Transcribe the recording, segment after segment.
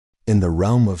In the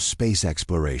realm of space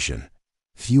exploration,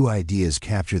 few ideas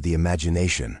capture the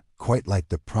imagination quite like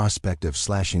the prospect of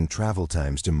slashing travel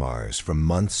times to Mars from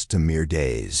months to mere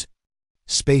days.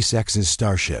 SpaceX's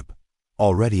Starship,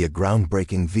 already a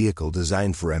groundbreaking vehicle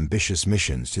designed for ambitious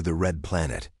missions to the Red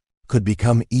Planet, could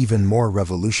become even more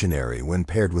revolutionary when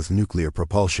paired with nuclear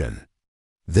propulsion.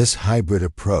 This hybrid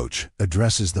approach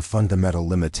addresses the fundamental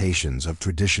limitations of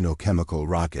traditional chemical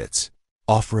rockets,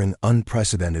 offering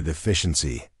unprecedented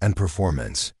efficiency and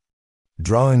performance.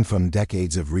 Drawing from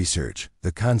decades of research,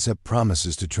 the concept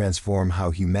promises to transform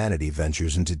how humanity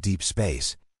ventures into deep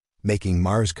space, making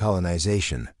Mars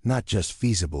colonization not just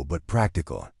feasible but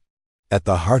practical. At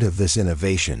the heart of this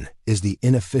innovation is the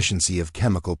inefficiency of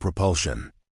chemical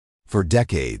propulsion. For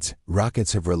decades,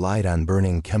 rockets have relied on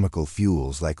burning chemical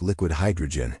fuels like liquid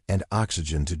hydrogen and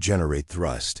oxygen to generate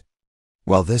thrust.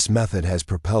 While this method has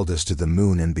propelled us to the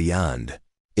moon and beyond,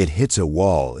 it hits a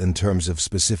wall in terms of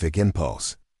specific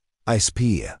impulse,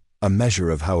 ISP, a measure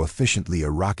of how efficiently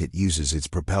a rocket uses its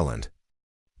propellant.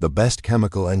 The best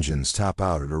chemical engines top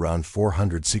out at around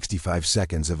 465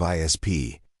 seconds of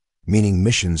ISP, meaning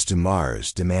missions to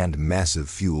Mars demand massive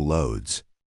fuel loads.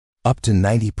 Up to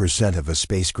 90% of a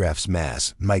spacecraft's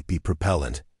mass might be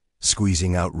propellant,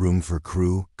 squeezing out room for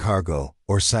crew, cargo,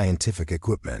 or scientific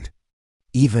equipment.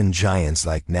 Even giants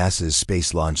like NASA's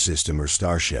Space Launch System or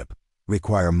Starship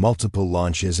require multiple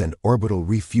launches and orbital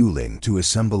refueling to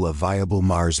assemble a viable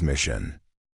Mars mission.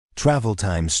 Travel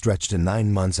times stretch to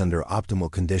 9 months under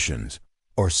optimal conditions,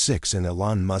 or 6 in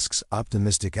Elon Musk's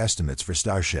optimistic estimates for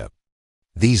Starship.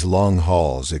 These long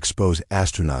hauls expose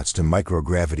astronauts to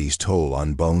microgravity's toll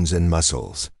on bones and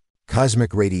muscles,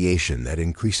 cosmic radiation that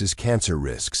increases cancer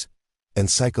risks, and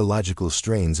psychological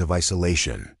strains of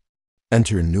isolation.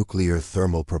 Enter nuclear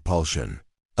thermal propulsion,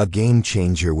 a game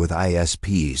changer with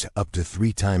ISPs up to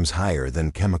 3 times higher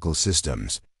than chemical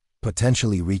systems,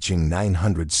 potentially reaching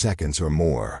 900 seconds or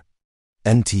more.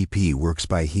 NTP works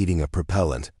by heating a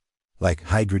propellant, like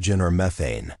hydrogen or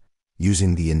methane,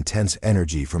 using the intense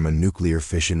energy from a nuclear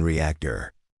fission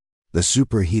reactor. The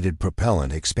superheated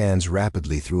propellant expands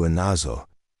rapidly through a nozzle,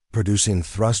 producing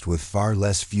thrust with far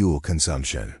less fuel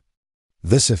consumption.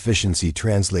 This efficiency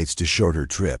translates to shorter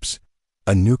trips.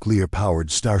 A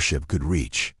nuclear-powered Starship could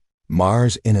reach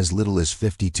Mars in as little as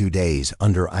 52 days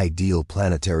under ideal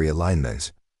planetary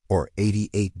alignments, or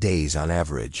 88 days on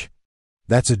average.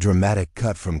 That's a dramatic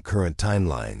cut from current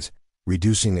timelines,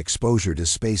 reducing exposure to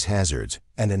space hazards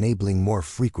and enabling more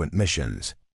frequent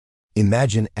missions.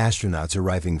 Imagine astronauts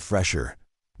arriving fresher,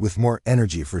 with more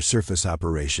energy for surface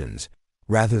operations,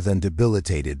 rather than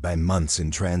debilitated by months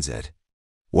in transit.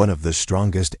 One of the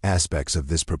strongest aspects of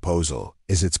this proposal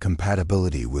is its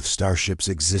compatibility with Starship's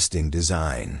existing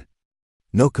design.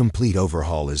 No complete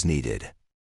overhaul is needed.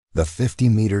 The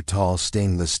 50-meter-tall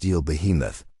stainless steel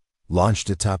behemoth, launched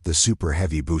atop the Super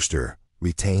Heavy booster,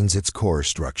 retains its core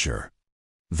structure.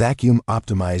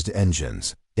 Vacuum-optimized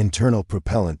engines, internal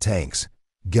propellant tanks,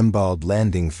 gimbaled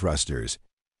landing thrusters,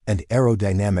 and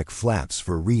aerodynamic flaps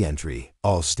for re-entry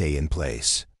all stay in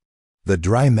place. The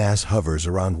dry mass hovers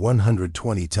around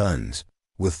 120 tons,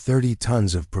 with 30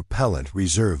 tons of propellant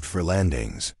reserved for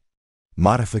landings.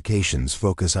 Modifications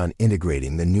focus on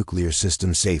integrating the nuclear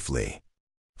system safely.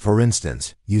 For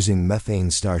instance, using methane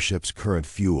Starship's current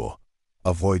fuel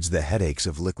avoids the headaches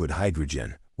of liquid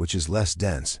hydrogen, which is less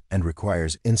dense and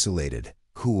requires insulated,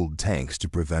 cooled tanks to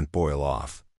prevent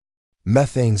boil-off.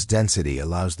 Methane's density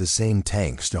allows the same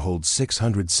tanks to hold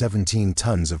 617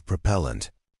 tons of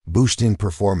propellant, boosting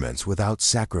performance without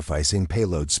sacrificing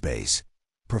payload space.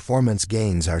 Performance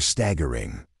gains are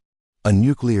staggering. A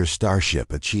nuclear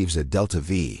Starship achieves a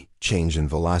delta-V, change in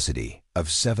velocity,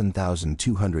 of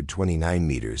 7,229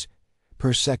 meters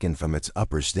per second from its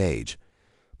upper stage,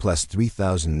 plus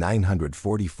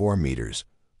 3,944 meters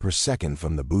per second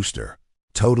from the booster,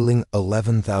 totaling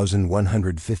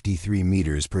 11,153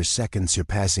 meters per second,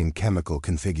 surpassing chemical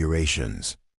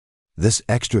configurations. This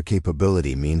extra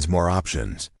capability means more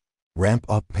options. Ramp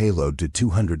up payload to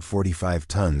 245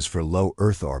 tons for low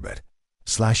Earth orbit,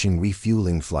 slashing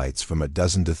refueling flights from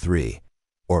 12 to 3,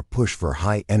 or push for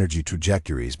high-energy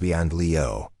trajectories beyond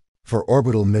LEO. For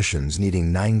orbital missions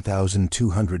needing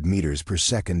 9,200 meters per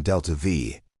second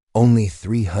delta-V, only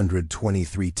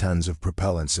 323 tons of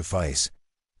propellant suffice,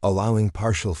 allowing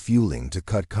partial fueling to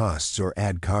cut costs or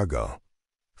add cargo.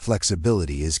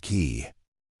 Flexibility is key.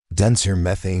 Denser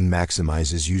methane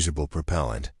maximizes usable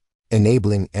propellant,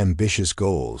 enabling ambitious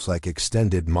goals like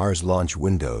extended Mars launch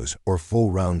windows or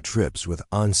full round trips with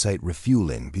on-site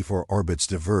refueling before orbits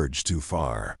diverge too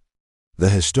far. The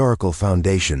historical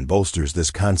foundation bolsters this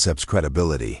concept's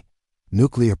credibility.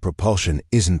 nuclear propulsion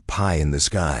isn't pie in the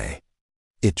sky.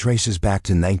 It traces back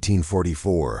to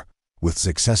 1944, with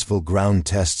successful ground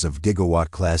tests of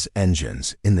gigawatt-class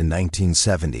engines in the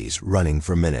 1970s running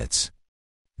for minutes.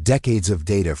 Decades of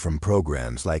data from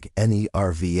programs like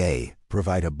NERVA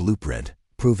provide a blueprint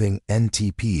proving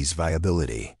NTP's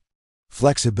viability.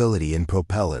 Flexibility in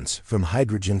propellants, from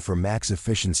hydrogen for max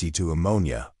efficiency to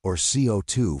ammonia or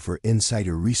CO2 for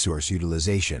insider resource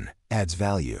utilization, adds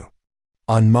value.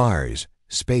 On Mars,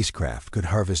 spacecraft could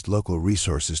harvest local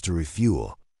resources to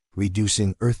refuel,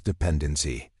 reducing Earth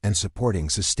dependency and supporting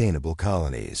sustainable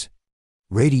colonies.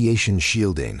 Radiation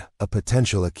shielding, a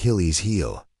potential Achilles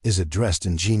heel, is addressed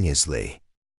ingeniously.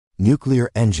 Nuclear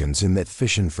engines emit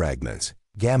fission fragments,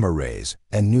 gamma rays,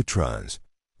 and neutrons,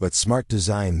 but smart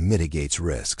design mitigates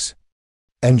risks.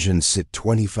 Engines sit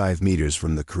 25 meters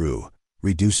from the crew,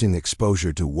 reducing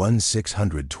exposure to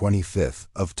 1/625th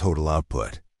of total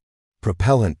output.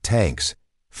 Propellant tanks,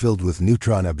 filled with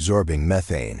neutron-absorbing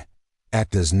methane,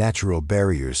 act as natural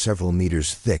barriers several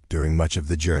meters thick during much of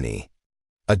the journey.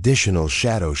 Additional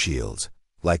shadow shields,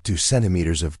 like 2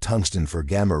 centimeters of tungsten for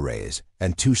gamma rays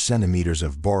and 2 centimeters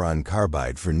of boron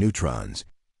carbide for neutrons,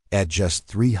 add just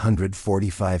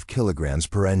 345 kilograms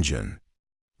per engine.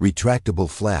 Retractable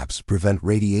flaps prevent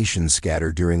radiation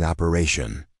scatter during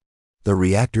operation. The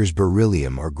reactor's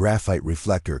beryllium or graphite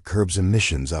reflector curbs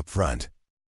emissions up front.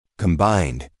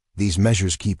 Combined, these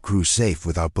measures keep crew safe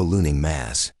without ballooning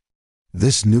mass.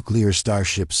 This nuclear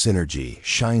Starship synergy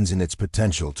shines in its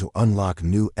potential to unlock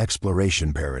new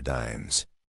exploration paradigms.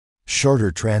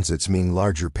 Shorter transits mean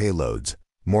larger payloads,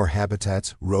 more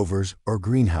habitats, rovers, or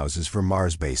greenhouses for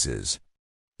Mars bases.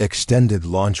 Extended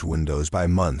launch windows by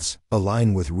months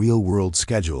align with real-world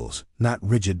schedules, not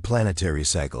rigid planetary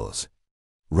cycles.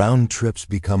 Round trips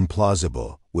become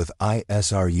plausible, with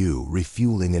ISRU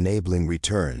refueling enabling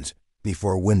returns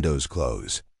before windows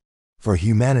close. For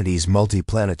humanity's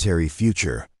multiplanetary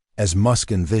future, as Musk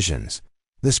envisions,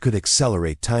 this could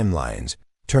accelerate timelines,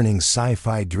 turning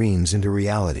sci-fi dreams into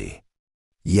reality.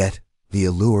 Yet, the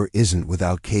allure isn't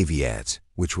without caveats,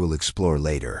 which we'll explore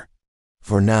later.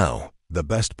 For now, the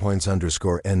best points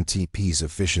underscore NTP's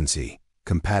efficiency,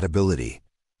 compatibility,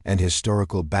 and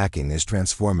historical backing as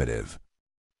transformative.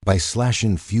 By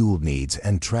slashing fuel needs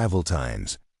and travel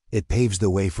times, it paves the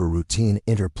way for routine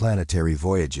interplanetary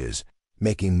voyages,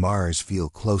 making Mars feel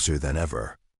closer than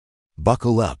ever.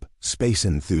 Buckle up, space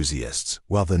enthusiasts,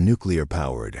 while the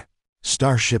nuclear-powered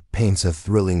Starship paints a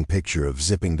thrilling picture of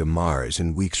zipping to Mars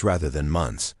in weeks rather than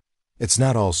months. It's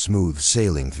not all smooth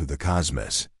sailing through the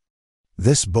cosmos.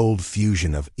 This bold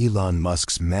fusion of Elon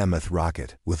Musk's mammoth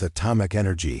rocket with atomic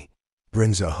energy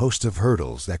brings a host of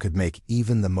hurdles that could make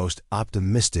even the most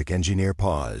optimistic engineer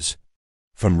pause.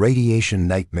 From radiation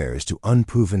nightmares to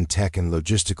unproven tech and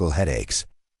logistical headaches,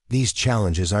 these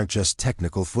challenges aren't just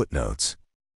technical footnotes.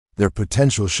 They're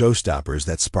potential showstoppers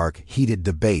that spark heated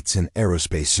debates in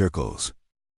aerospace circles.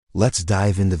 Let's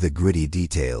dive into the gritty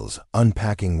details,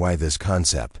 unpacking why this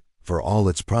concept, for all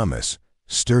its promise,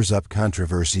 stirs up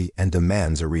controversy and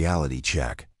demands a reality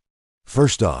check.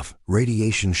 First off,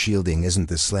 radiation shielding isn't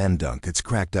the slam dunk it's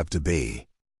cracked up to be.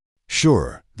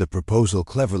 Sure, the proposal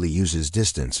cleverly uses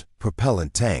distance,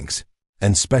 propellant tanks,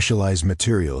 and specialized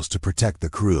materials to protect the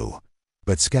crew,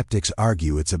 but skeptics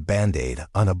argue it's a band-aid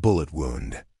on a bullet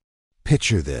wound.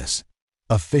 Picture this: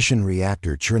 a fission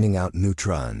reactor churning out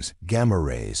neutrons, gamma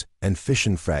rays, and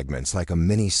fission fragments like a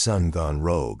mini-sun gone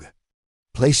rogue.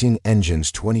 Placing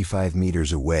engines 25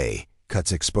 meters away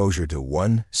cuts exposure to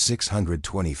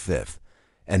 1/625th,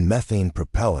 and methane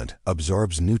propellant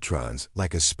absorbs neutrons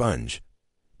like a sponge.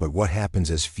 But what happens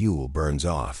as fuel burns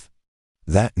off?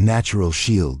 That natural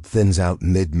shield thins out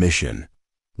mid-mission,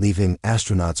 leaving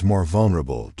astronauts more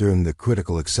vulnerable during the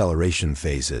critical acceleration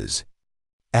phases.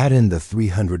 Add in the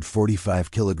 345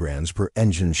 kilograms per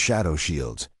engine shadow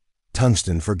shields,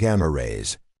 tungsten for gamma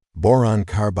rays, boron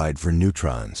carbide for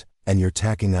neutrons, and you're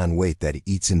tacking on weight that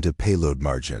eats into payload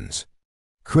margins.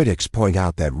 Critics point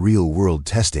out that real-world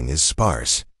testing is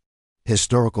sparse.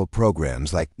 Historical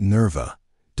programs like NERVA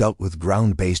dealt with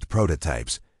ground-based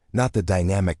prototypes, not the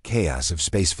dynamic chaos of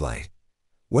spaceflight.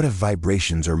 What if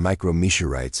vibrations or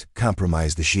micrometeorites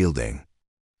compromise the shielding?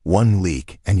 One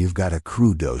leak and you've got a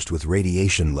crew dosed with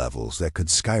radiation levels that could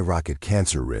skyrocket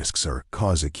cancer risks or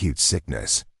cause acute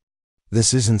sickness.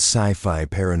 This isn't sci-fi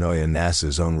paranoia.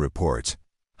 NASA's own reports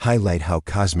highlight how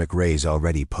cosmic rays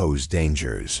already pose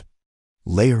dangers.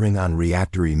 Layering on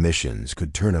reactor emissions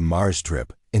could turn a Mars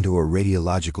trip into a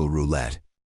radiological roulette.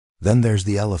 Then there's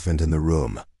the elephant in the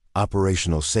room: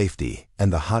 operational safety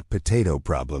and the hot potato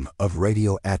problem of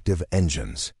radioactive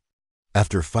engines.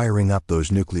 After firing up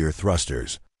those nuclear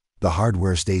thrusters, The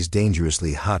hardware stays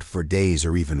dangerously hot for days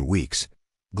or even weeks,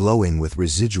 glowing with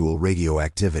residual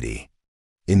radioactivity.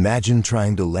 Imagine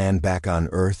trying to land back on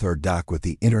Earth or dock with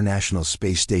the International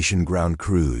Space Station ground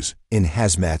crews in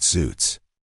hazmat suits.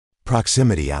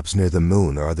 Proximity ops near the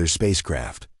Moon or other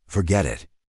spacecraft, forget it.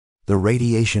 The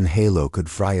radiation halo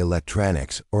could fry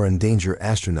electronics or endanger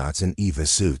astronauts in EVA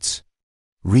suits.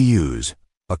 Reuse,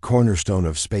 a cornerstone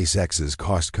of SpaceX's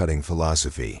cost-cutting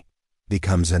philosophy,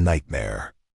 becomes a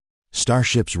nightmare.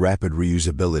 Starship's rapid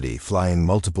reusability, flying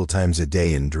multiple times a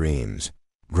day in dreams,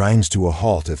 grinds to a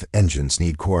halt if engines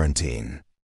need quarantine.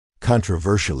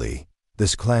 Controversially,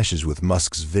 this clashes with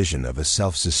Musk's vision of a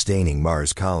self-sustaining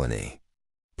Mars colony.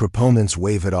 Proponents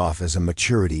wave it off as a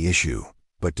maturity issue,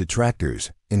 but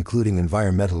detractors, including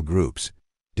environmental groups,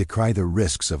 decry the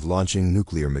risks of launching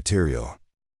nuclear material.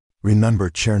 Remember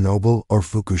Chernobyl or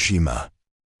Fukushima?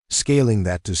 Scaling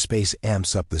that to space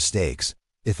amps up the stakes.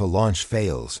 If a launch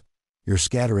fails, you're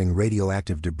scattering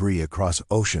radioactive debris across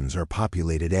oceans or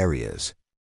populated areas.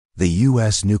 The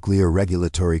U.S. Nuclear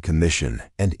Regulatory Commission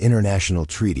and international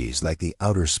treaties like the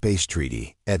Outer Space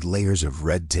Treaty add layers of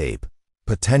red tape,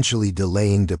 potentially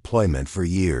delaying deployment for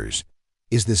years.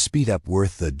 Is the speed-up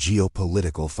worth the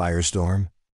geopolitical firestorm?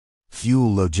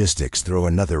 Fuel logistics throw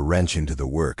another wrench into the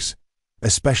works,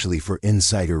 especially for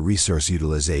insider resource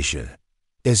utilization.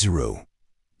 ISRU,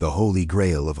 the holy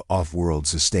grail of off-world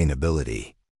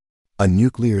sustainability. A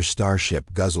nuclear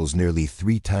Starship guzzles nearly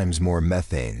 3 times more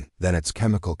methane than its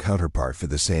chemical counterpart for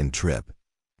the same trip,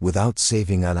 without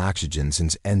saving on oxygen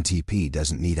since NTP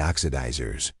doesn't need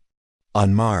oxidizers.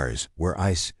 On Mars, where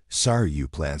SARU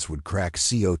plants would crack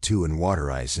CO2 and water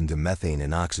ice into methane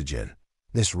and oxygen,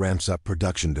 this ramps up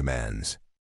production demands.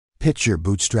 Picture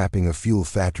bootstrapping a fuel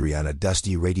factory on a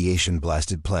dusty,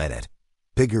 radiation-blasted planet.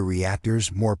 Bigger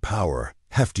reactors, more power,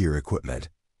 heftier equipment.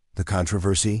 The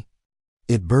controversy?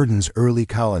 It burdens early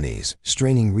colonies,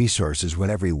 straining resources when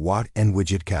every watt and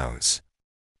widget counts.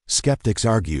 Skeptics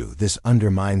argue this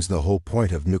undermines the whole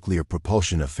point of nuclear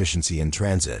propulsion efficiency in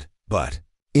transit, but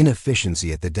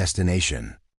inefficiency at the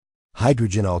destination.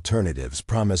 Hydrogen alternatives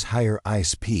promise higher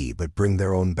ISP but bring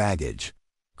their own baggage.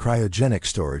 Cryogenic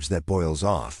storage that boils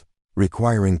off,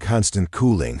 requiring constant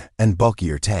cooling and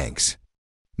bulkier tanks.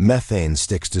 Methane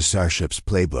sticks to Starship's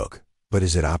playbook, but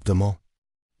is it optimal?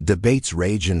 Debates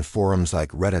rage in forums like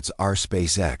Reddit's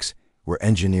r/SpaceX, where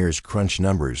engineers crunch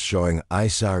numbers showing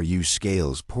ISRU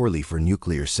scales poorly for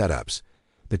nuclear setups,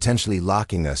 potentially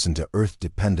locking us into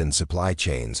Earth-dependent supply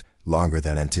chains longer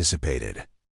than anticipated.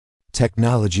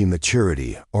 Technology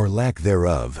maturity, or lack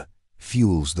thereof,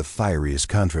 fuels the fieriest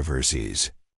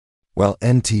controversies. While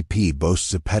NTP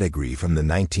boasts a pedigree from the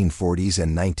 1940s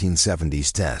and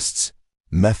 1970s tests,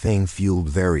 methane-fueled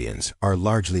variants are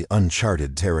largely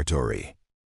uncharted territory.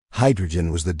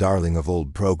 Hydrogen was the darling of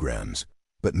old programs,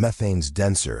 but methane's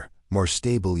denser, more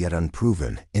stable yet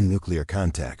unproven in nuclear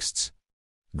contexts.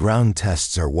 Ground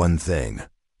tests are one thing,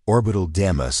 orbital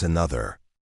damas another.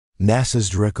 NASA's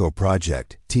Draco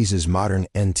project teases modern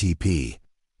NTP,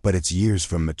 but it's years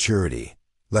from maturity,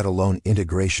 let alone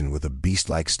integration with a beast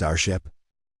like Starship.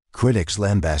 Critics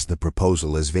lambast the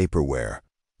proposal as vaporware,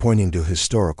 pointing to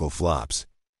historical flops.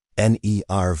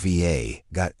 NERVA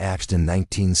got axed in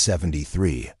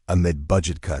 1973 amid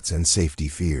budget cuts and safety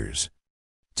fears.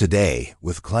 Today,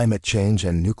 with climate change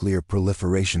and nuclear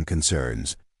proliferation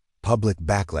concerns, public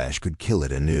backlash could kill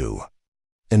it anew.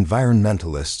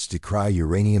 Environmentalists decry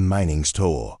uranium mining's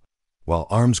toll, while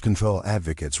arms control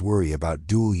advocates worry about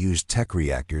dual-use tech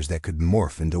reactors that could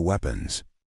morph into weapons.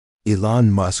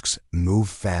 Elon Musk's "move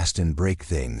fast and break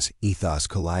things" ethos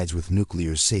collides with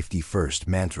nuclear's safety-first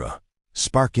mantra,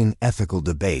 sparking ethical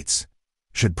debates.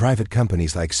 Should private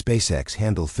companies like SpaceX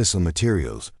handle fissile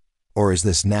materials, or is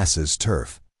this NASA's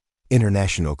turf?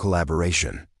 International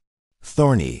collaboration.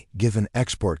 Thorny, given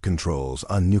export controls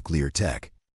on nuclear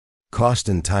tech. Cost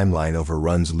and timeline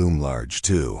overruns loom large,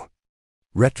 too.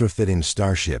 Retrofitting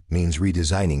Starship means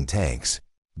redesigning tanks,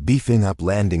 beefing up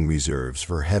landing reserves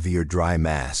for heavier dry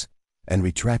mass, and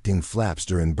retracting flaps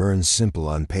during burns simple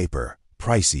on paper,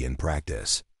 pricey in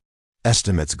practice.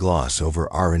 Estimates gloss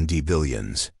over R&D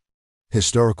billions.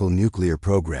 Historical nuclear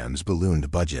programs ballooned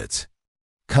budgets.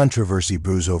 Controversy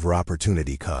brews over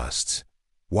opportunity costs.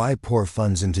 Why pour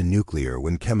funds into nuclear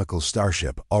when chemical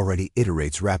Starship already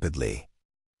iterates rapidly?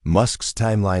 Musk's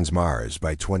timelines Mars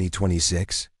by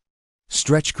 2026?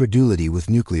 Stretch credulity with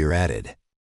nuclear added.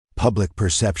 Public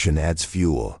perception adds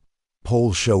fuel.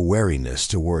 Polls show wariness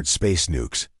towards space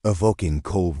nukes, evoking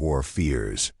Cold War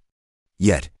fears.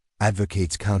 Yet,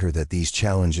 advocates counter that these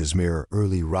challenges mirror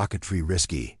early rocketry,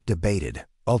 risky, debated,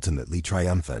 ultimately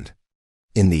triumphant.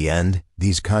 In the end,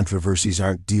 these controversies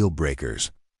aren't deal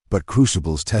breakers, but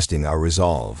crucibles testing our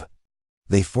resolve.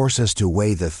 They force us to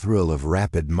weigh the thrill of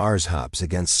rapid Mars hops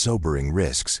against sobering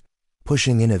risks,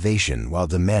 pushing innovation while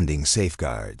demanding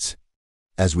safeguards.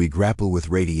 As we grapple with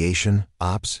radiation,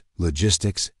 ops,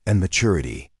 logistics, and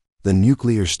maturity, the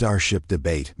nuclear Starship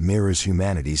debate mirrors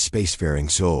humanity's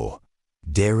spacefaring soul,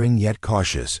 daring yet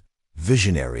cautious,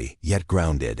 visionary yet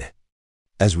grounded.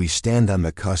 As we stand on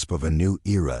the cusp of a new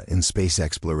era in space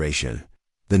exploration,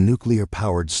 the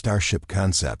nuclear-powered Starship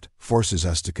concept forces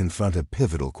us to confront a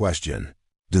pivotal question.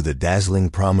 Do the dazzling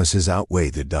promises outweigh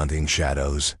the daunting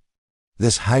shadows?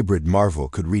 This hybrid marvel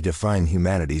could redefine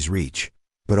humanity's reach,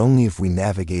 but only if we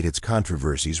navigate its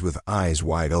controversies with eyes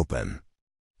wide open.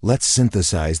 Let's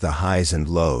synthesize the highs and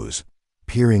lows,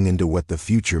 peering into what the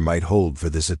future might hold for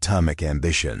this atomic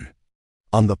ambition.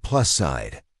 On the plus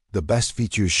side, the best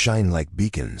features shine like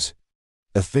beacons.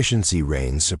 Efficiency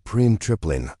reigns supreme.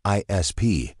 Tripling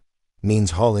ISP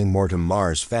means hauling more to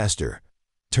Mars faster,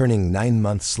 turning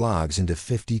 9-month slogs into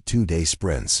 52-day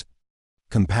sprints.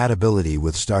 Compatibility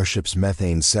with Starship's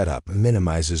methane setup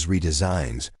minimizes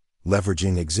redesigns,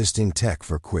 leveraging existing tech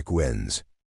for quick wins.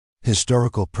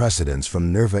 Historical precedents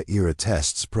from Nerva-era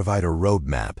tests provide a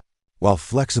roadmap, while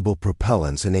flexible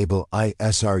propellants enable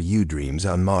ISRU dreams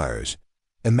on Mars.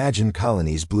 Imagine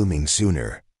colonies blooming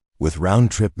sooner, with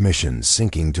round-trip missions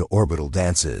sinking to orbital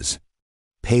dances.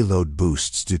 Payload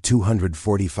boosts to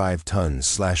 245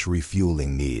 tons /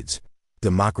 refueling needs,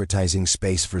 democratizing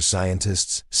space for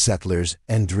scientists, settlers,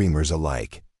 and dreamers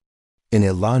alike. In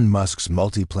Elon Musk's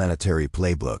multiplanetary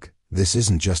playbook, this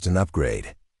isn't just an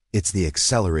upgrade, it's the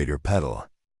accelerator pedal.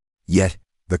 Yet,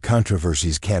 the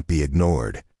controversies can't be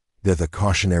ignored. They're the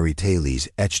cautionary tales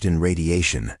etched in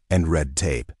radiation and red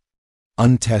tape.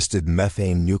 Untested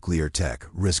methane nuclear tech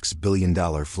risks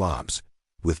billion-dollar flops,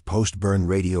 with post-burn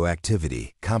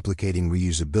radioactivity complicating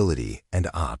reusability and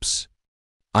ops.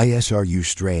 ISRU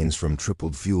strains from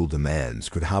tripled fuel demands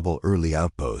could hobble early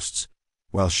outposts,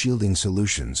 while shielding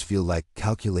solutions feel like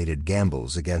calculated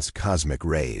gambles against cosmic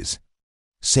rays.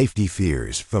 Safety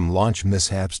fears, from launch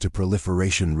mishaps to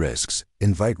proliferation risks,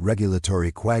 invite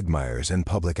regulatory quagmires and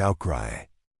public outcry.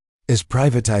 Is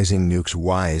privatizing nukes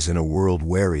wise in a world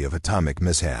wary of atomic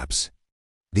mishaps?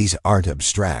 These aren't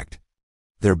abstract.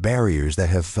 They're barriers that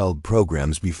have felled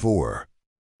programs before.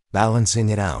 Balancing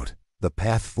it out, the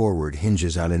path forward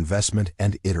hinges on investment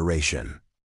and iteration.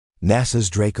 NASA's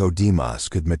Draco Deimos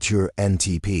could mature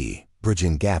NTP,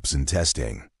 bridging gaps in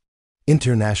testing.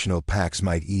 International pacts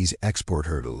might ease export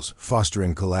hurdles,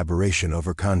 fostering collaboration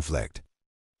over conflict.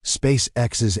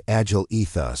 SpaceX's agile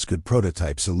ethos could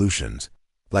prototype solutions,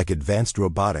 like advanced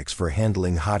robotics for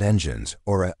handling hot engines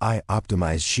or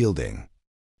AI-optimized shielding.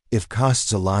 If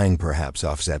costs align, perhaps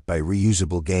offset by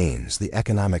reusable gains, the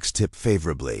economics tip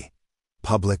favorably.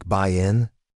 Public buy-in?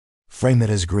 Frame it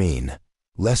as green.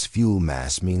 Less fuel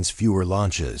mass means fewer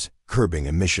launches, curbing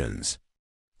emissions.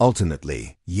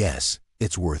 Ultimately, yes,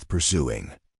 it's worth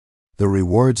pursuing. The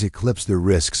rewards eclipse the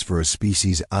risks for a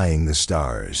species eyeing the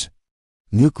stars.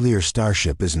 Nuclear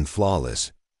Starship isn't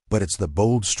flawless, but it's the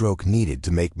bold stroke needed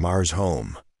to make Mars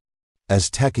home. As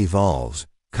tech evolves,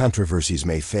 controversies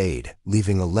may fade,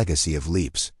 leaving a legacy of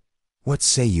leaps. What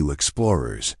say you,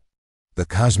 explorers? The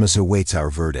cosmos awaits our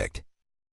verdict.